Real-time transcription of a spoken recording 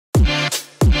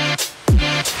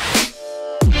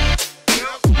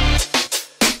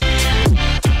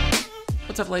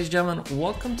What's up, ladies and gentlemen?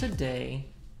 Welcome to day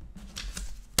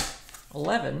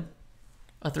 11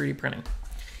 of 3D printing.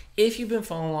 If you've been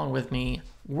following along with me,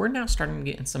 we're now starting to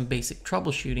get in some basic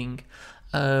troubleshooting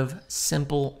of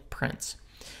simple prints.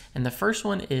 And the first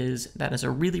one is a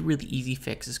really easy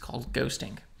fix. It's called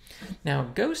ghosting. Now,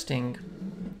 ghosting,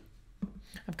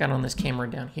 I've got on this camera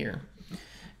down here.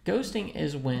 Ghosting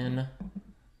is when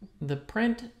the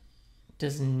print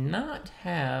does not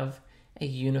have a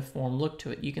uniform look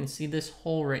to it. You can see this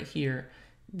hole right here.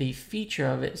 The feature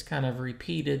of it is kind of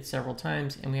repeated several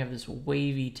times, and we have this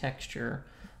wavy texture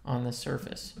on the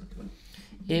surface.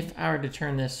 If I were to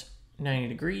turn this 90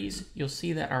 degrees, you'll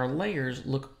see that our layers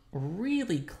look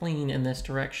really clean in this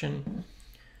direction,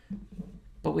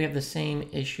 but we have the same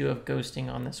issue of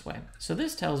ghosting on this way. So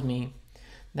this tells me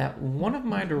that one of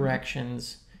my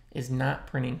directions is not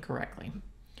printing correctly.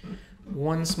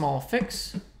 One small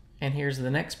fix, and here's the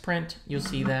next print. You'll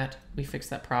see that we fixed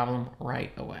that problem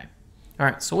right away. All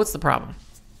right, so what's the problem?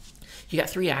 You got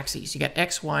three axes. You got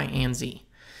X, Y, and Z.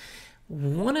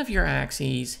 One of your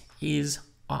axes is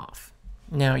off.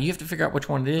 Now, you have to figure out which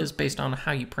one it is based on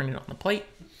how you print it on the plate.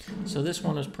 So this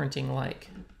one is printing like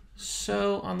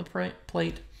so on the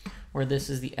plate, where this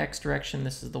is the X direction,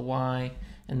 this is the Y,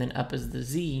 and then up is the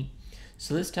Z.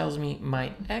 So this tells me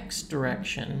my X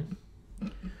direction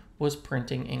was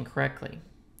printing incorrectly.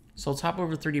 So let's hop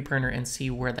over to the 3D printer and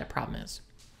see where that problem is.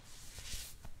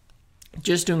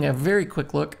 Just doing a very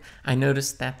quick look, I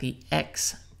noticed that the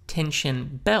X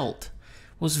tension belt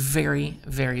was very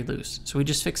loose. So we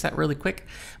just fixed that really quick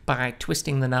by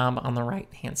twisting the knob on the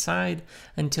right hand side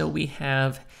until we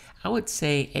have, I would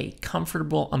say, a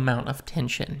comfortable amount of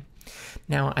tension.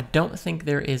 Now, I don't think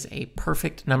there is a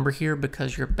perfect number here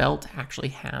because your belt actually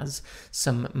has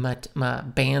some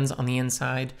bands on the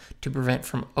inside to prevent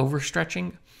from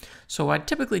overstretching. So what I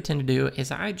typically tend to do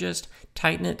is I just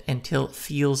tighten it until it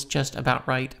feels just about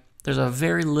right. There's a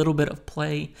very little bit of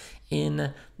play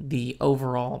in the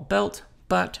overall belt,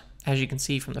 but as you can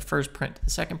see from the first print to the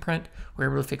second print,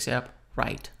 we're able to fix it up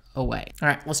right away. All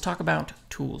right, let's talk about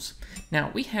tools.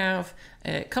 Now, we have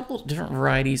a couple of different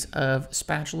varieties of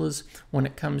spatulas when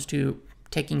it comes to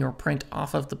taking your print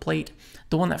off of the plate.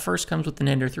 The one that first comes with the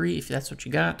Ender 3, if that's what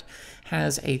you got,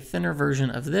 has a thinner version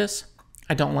of this.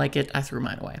 I don't like it. I threw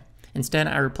mine away. Instead,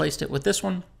 I replaced it with this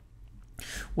one,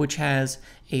 which has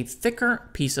a thicker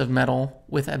piece of metal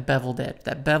with a beveled edge.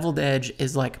 That beveled edge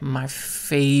is like my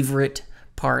favorite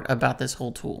part about this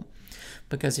whole tool,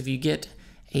 because if you get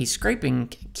a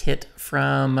scraping kit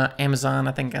from Amazon,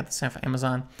 I think I got the same from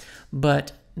Amazon,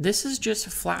 but this is just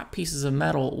flat pieces of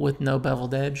metal with no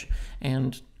beveled edge,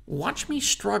 and watch me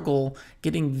struggle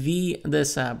getting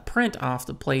this print off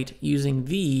the plate using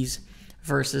these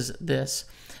versus this.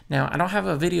 Now, I don't have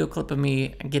a video clip of me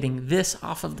getting this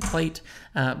off of the plate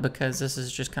because this is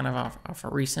just kind of off a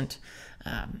recent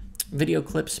video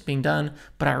clips being done,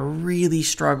 but I really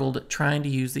struggled trying to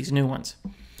use these new ones.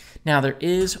 Now, there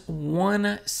is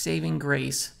one saving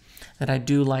grace that I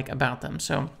do like about them.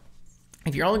 So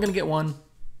if you're only going to get one,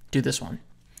 do this one.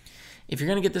 If you're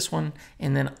going to get this one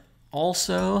and then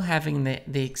also having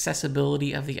the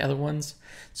accessibility of the other ones,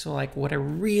 so like what I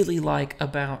really like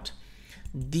about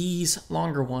these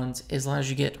longer ones is allows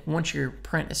you to get, once your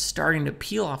print is starting to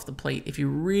peel off the plate, if you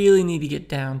really need to get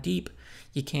down deep,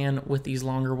 you can with these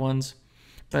longer ones.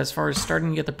 But as far as starting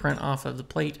to get the print off of the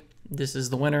plate, this is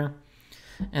the winner.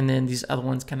 And then these other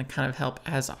ones kind of help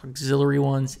as auxiliary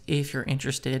ones if you're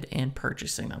interested in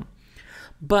purchasing them.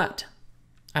 But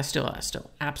I still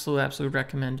absolutely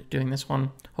recommend doing this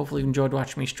one. Hopefully you enjoyed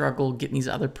watching me struggle getting these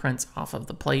other prints off of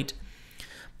the plate.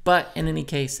 But in any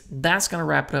case, that's going to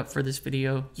wrap it up for this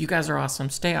video. You guys are awesome.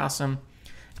 Stay awesome.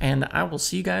 And I will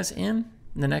see you guys in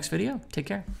the next video. Take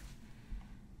care.